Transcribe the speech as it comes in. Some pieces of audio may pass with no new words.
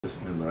Just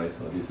memorize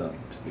all these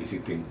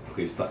basic things.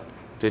 Okay, start.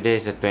 Today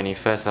is the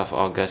 21st of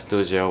August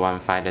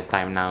 2015. The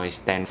time now is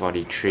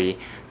 10:43.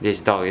 This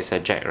dog is a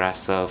Jack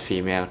Russell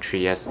female,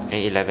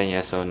 11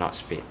 years old, not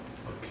spayed.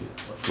 Okay.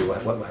 So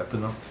what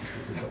happened now?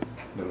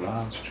 The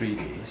last 3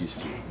 days,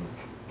 History.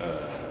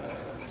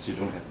 she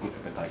don't have good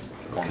appetite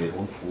on Okay. her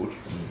own food.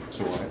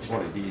 So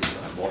what I did is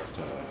I bought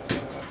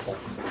pork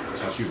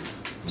chashu.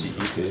 She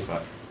eats Okay. it,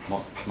 but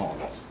not a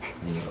lot.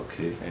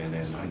 Okay. And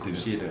then I could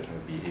see that her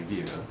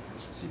behavior,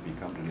 she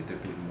becomes a little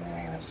bit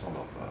more sort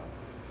of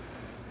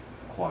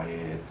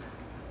quiet,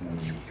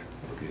 moody.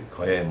 Okay.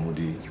 Quiet and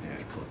moody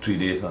Yeah. for 3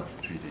 days.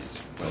 3 days.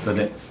 After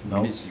that,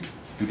 now?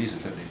 Today is the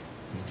third day.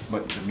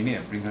 But the minute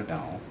I bring her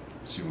down,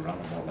 she will run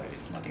about like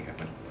nothing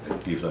happened.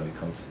 Active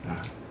becomes.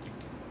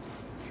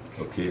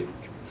 Okay.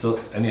 So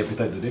any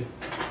appetite today?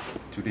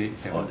 Today,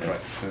 haven't Okay.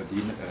 tried. Her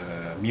dinner,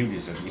 meal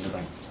is at dinner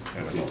time,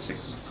 at about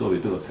 6. So we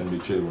took a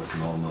temperature, it was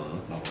normal.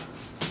 No.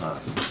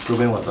 So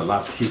when was the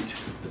last hit,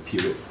 the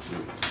period?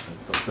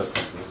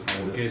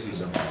 My guess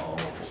is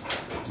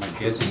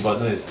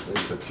important is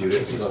the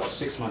period. it's about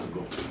 6 months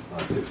ago.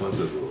 6 months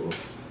ago.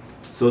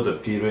 So the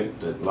period,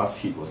 the last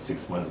hit was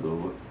 6 months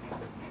ago.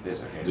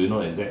 Yes, I guess. Do you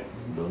know exact?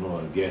 Don't know,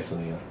 a guess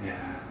only.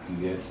 Yeah.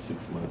 Guess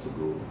 6 months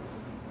ago.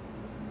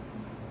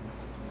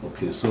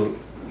 Okay, so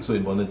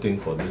important thing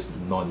for this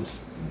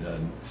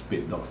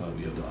non-spayed dogs,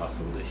 we have to ask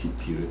about the heat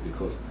period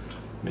because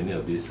many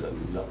of these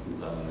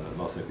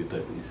loss of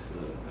appetite is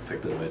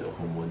affected by the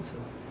hormones.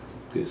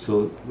 Okay,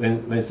 so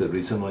when is the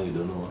recent one you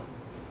don't know?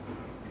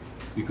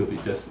 It could be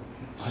just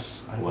I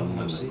 1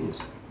 month say ago. is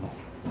no.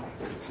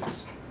 This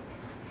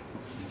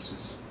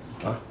is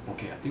Huh?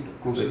 okay. I think the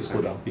closest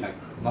Go down. like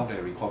now that I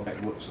recall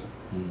backwards,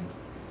 Mm.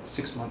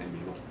 6 months and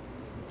below.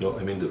 No,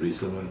 I mean the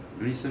recent one.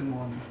 Recent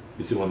one,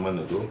 Is it 1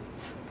 month ago?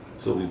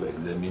 So we will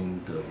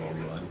examine the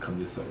one come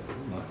this side.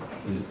 no,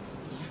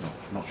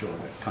 not sure. I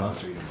Huh? can't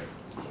show you that.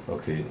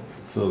 Okay,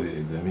 so we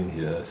examine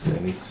here, see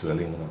any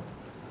swelling,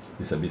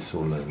 it's a bit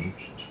swollen.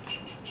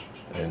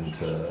 And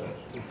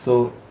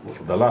so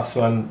the last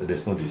one,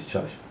 there's no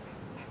discharge.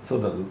 So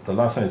the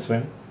last one is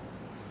when?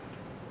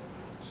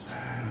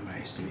 My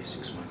estimate is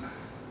 6 months.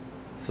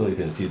 So you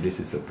can see this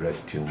is a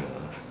breast tumor.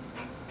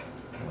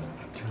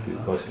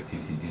 Because he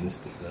didn't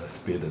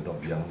spay the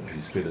dog young. If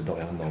you spay the dog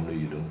young, normally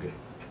you don't get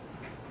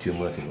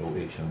tumors in old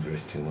age and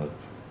breast tumor.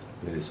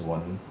 There is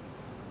one,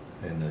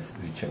 and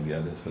we check the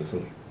others first.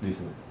 So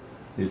this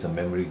is a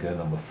mammary gland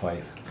number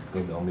 5,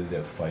 because normally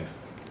there are 5.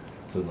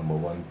 So number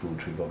 1, 2,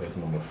 3, 4, that's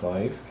number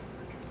 5.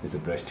 It's a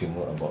breast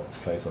tumor about the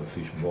size of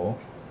fish ball,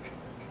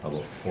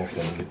 about 4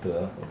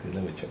 centimeter. Okay,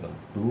 then we check number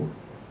 2.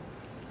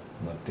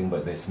 Nothing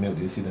but there's milk.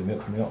 Do you see the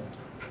milk coming out?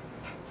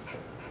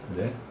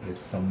 There's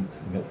some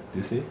milk. Do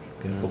you see?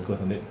 Can you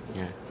focus on it?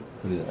 Yeah.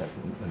 So this is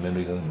a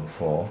mammary gland number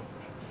 4.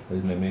 This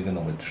is mammary gland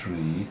number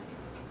 3.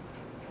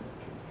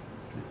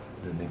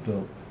 The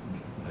nipple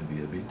might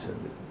be a bit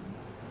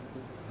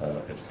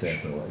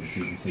abscess or what.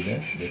 You see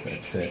that? There's an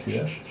abscess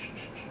here.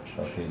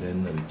 Okay,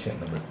 then we check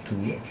number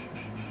 2.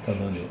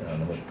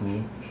 Number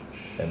 2,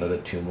 another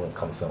tumor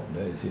comes out.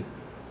 There, you see?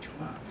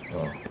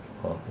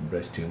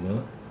 Breast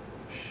tumor.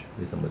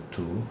 This is number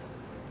 2.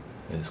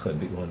 And it's quite a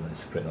big one,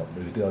 it's spread out.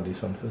 We take out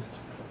this one first.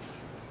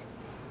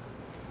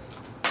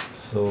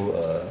 So,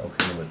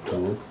 okay, number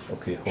 2.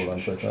 Okay, hold on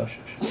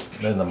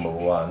first. Then number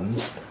 1.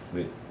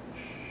 Wait,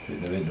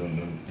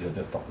 don't. You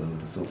just talk a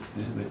little. So,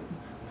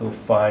 so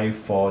 5,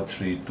 4,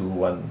 3, 2,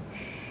 1.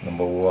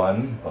 Number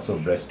 1, also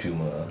breast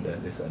tumor.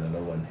 Then there's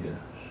another one here.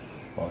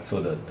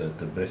 So the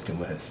breast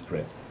tumor has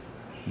spread.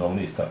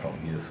 Normally it starts from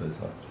here first.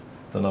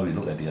 So now we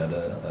look at the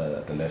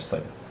other, the left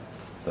side.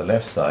 The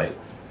left side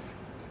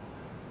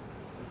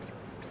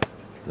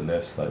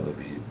will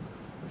be,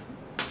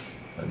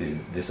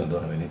 this one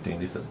don't have anything.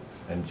 This is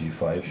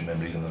MG5,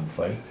 mammary gland number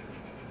 5.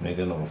 Mammary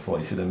gland number 4,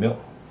 you see the milk?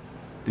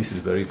 This is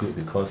very good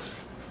because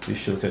this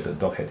shows that the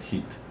dog had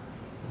heat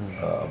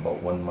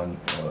about 1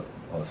 month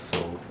or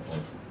so, or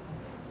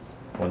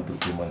 1 to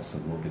 2 months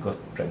ago, because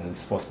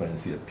false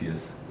pregnancy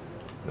appears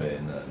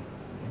when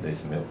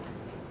there's milk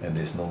and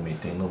there's no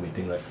mating,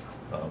 right?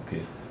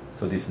 Okay,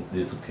 so this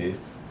is okay.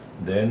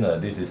 Then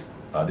this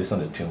one,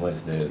 the tumor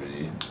is there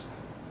already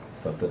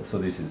started. So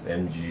this is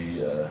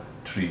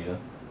MG3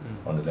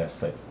 on the left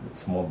side,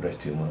 small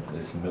breast tumor.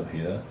 There's milk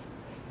here.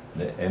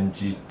 The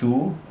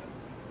MG2,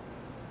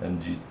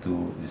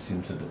 it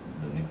seems that the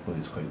nipple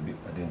is quite big.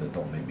 I think the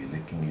dog may be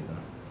licking it.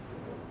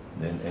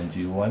 Then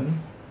MG1,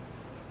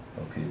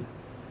 okay.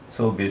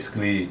 So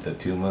basically the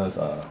tumors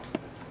are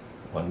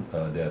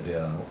they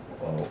are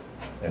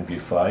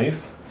MG5,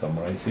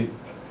 summarize it,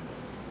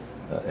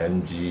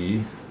 MG2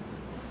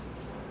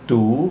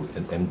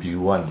 and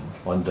MG1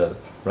 on the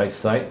right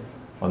side.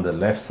 On the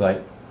left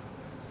side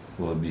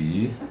will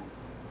be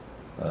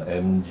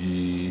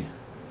MG1,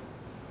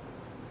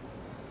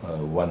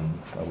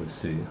 I would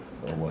say,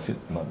 or was it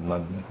not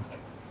none?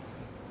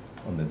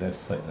 On the left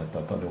side, I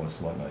thought there was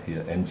one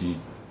here,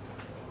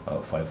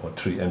 MG5 or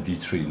 3,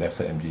 MG3, left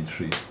side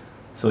MG3.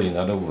 So in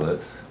other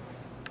words,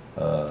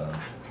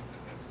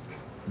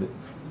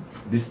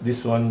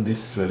 this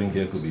swelling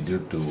here could be due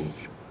to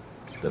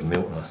the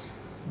milk,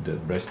 the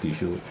breast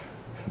tissue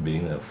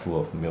being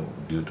full of milk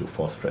due to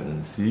forced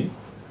pregnancy,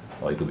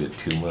 or it could be a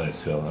tumor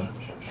as well.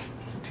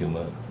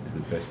 Tumor is a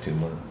breast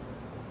tumor,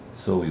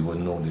 so we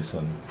won't know this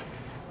one.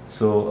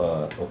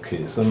 So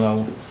okay, so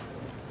now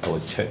I will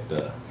check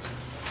the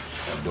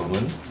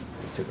abdomen,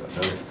 check the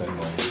intestine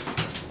line,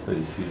 so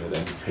you see whether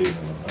any pain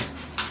or not.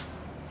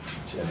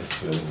 Any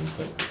swelling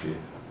inside, okay.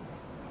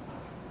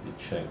 You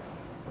check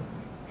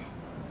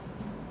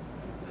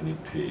any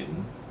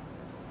pain.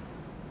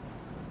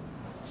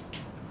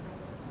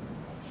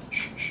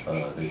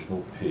 There's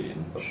no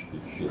pain, but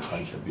it's still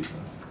hunch a bit.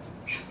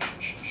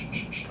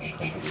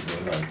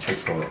 Uncomfortable. Now check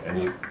for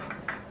any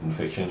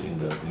infection in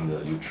the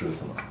uterus,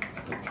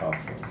 the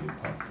pus, the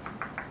pus.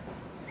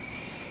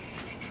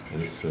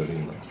 Any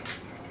swelling now.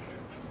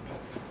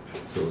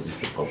 So this is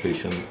the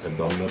palpation,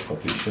 abdominal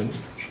palpation.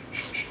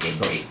 The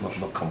dog is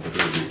not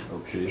comfortable with it.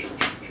 Okay.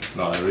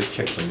 Now I already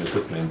checked the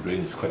mucous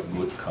membrane, it's quite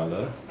good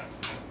color.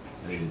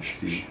 And you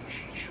see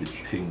it's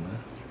pink.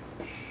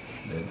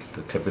 Then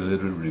the capillary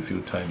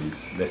refill time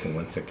is less than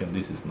 1 second.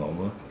 This is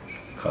normal.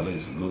 Color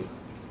is good.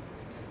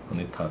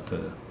 Only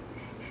tartar,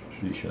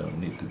 which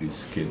need to be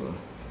scaled.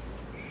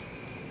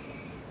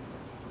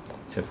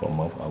 Check for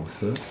mouth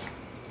ulcers.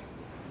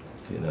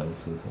 See the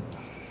ulcers.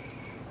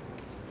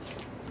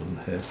 Don't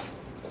have.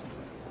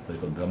 They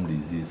got gum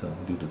disease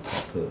due to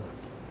tartar.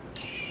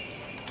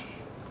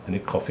 Any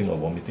coughing or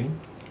vomiting?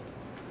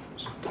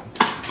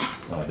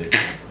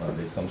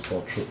 There's some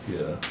sore throat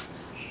here.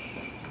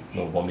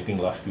 No vomiting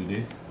last few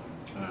days?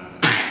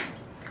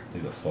 They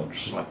got sore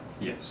throat?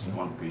 Yes,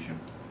 one patient.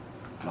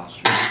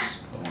 Last 3 weeks,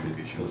 one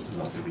patient.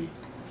 So Last week.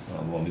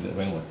 Vomited,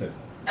 when was that?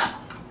 I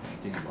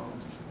think about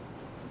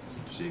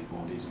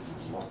 3-4 days ago.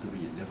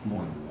 Watery, there's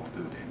more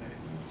water than any.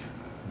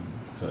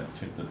 So I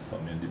checked the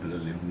submandibular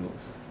lymph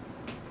nodes.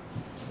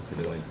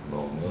 Okay, that one is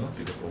normal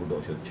because all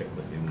dogs should check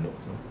the lymph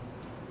nodes.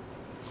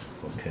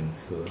 For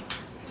cancer,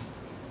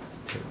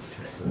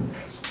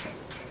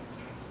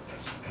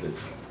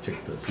 check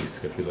the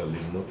scapular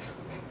lymph nodes,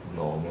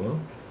 normal.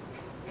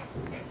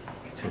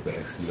 Check the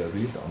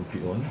axillary, the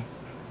armpit one.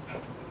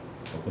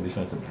 Oh, this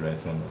one's a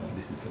breast one.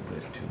 This is a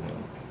breast tumor.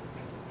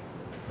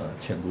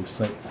 Check both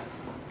sides,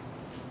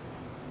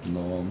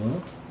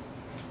 normal.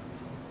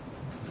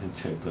 Then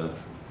check the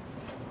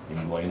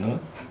inguinal,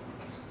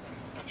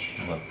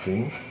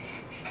 nothing.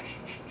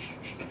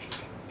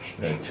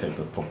 Then check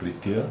the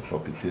popliteal.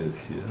 Popliteal is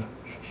here.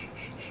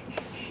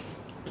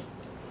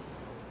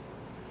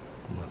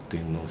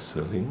 Nothing, no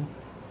swelling.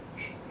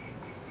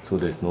 So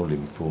there's no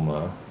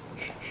lymphoma.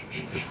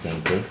 The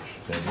centers.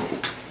 Then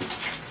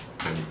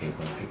there's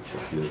a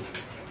picture here.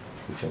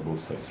 We check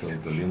both sides. So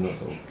the lymph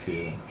nodes are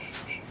okay.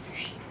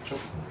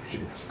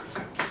 Okay.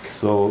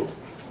 So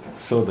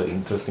the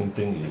interesting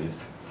thing is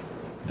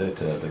that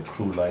the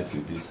clue lies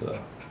with this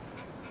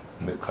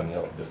milk coming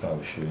out. Just now I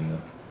was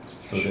showing.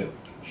 So that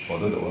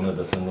although the owner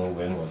doesn't know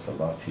when was the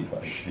last hit,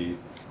 but actually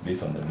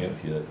based on the milk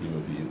here, it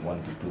will be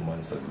 1 to 2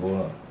 months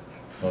ago.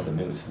 Now the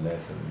milk is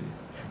less, and you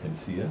can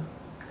see.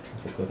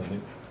 Focus on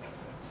it.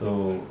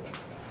 So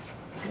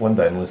one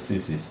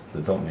diagnosis is the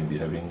dog may be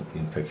having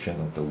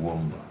infection of the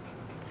womb.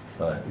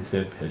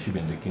 Has she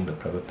been licking the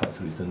private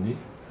parts recently,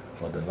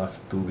 or the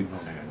last 2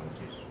 weeks?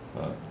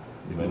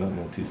 You might not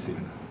notice it.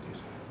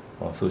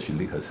 Also, she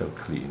licked herself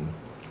clean,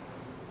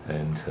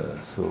 and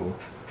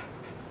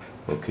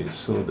okay,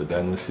 so the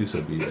diagnosis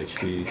will be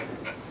actually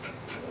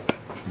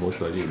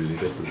most likely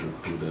related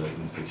to the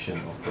infection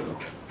of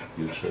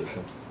the uterus.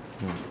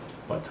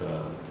 But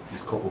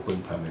it's called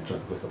open pyometra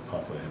because the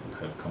pus will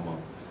have come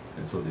out,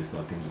 and so there's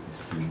nothing to be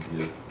seen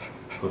here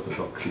because the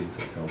dog cleans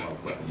herself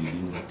up, but you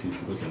didn't notice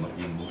because you're not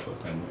in most of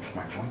the time.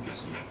 My wife is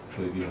here.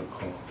 So you give her a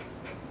call.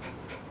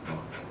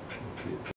 Okay.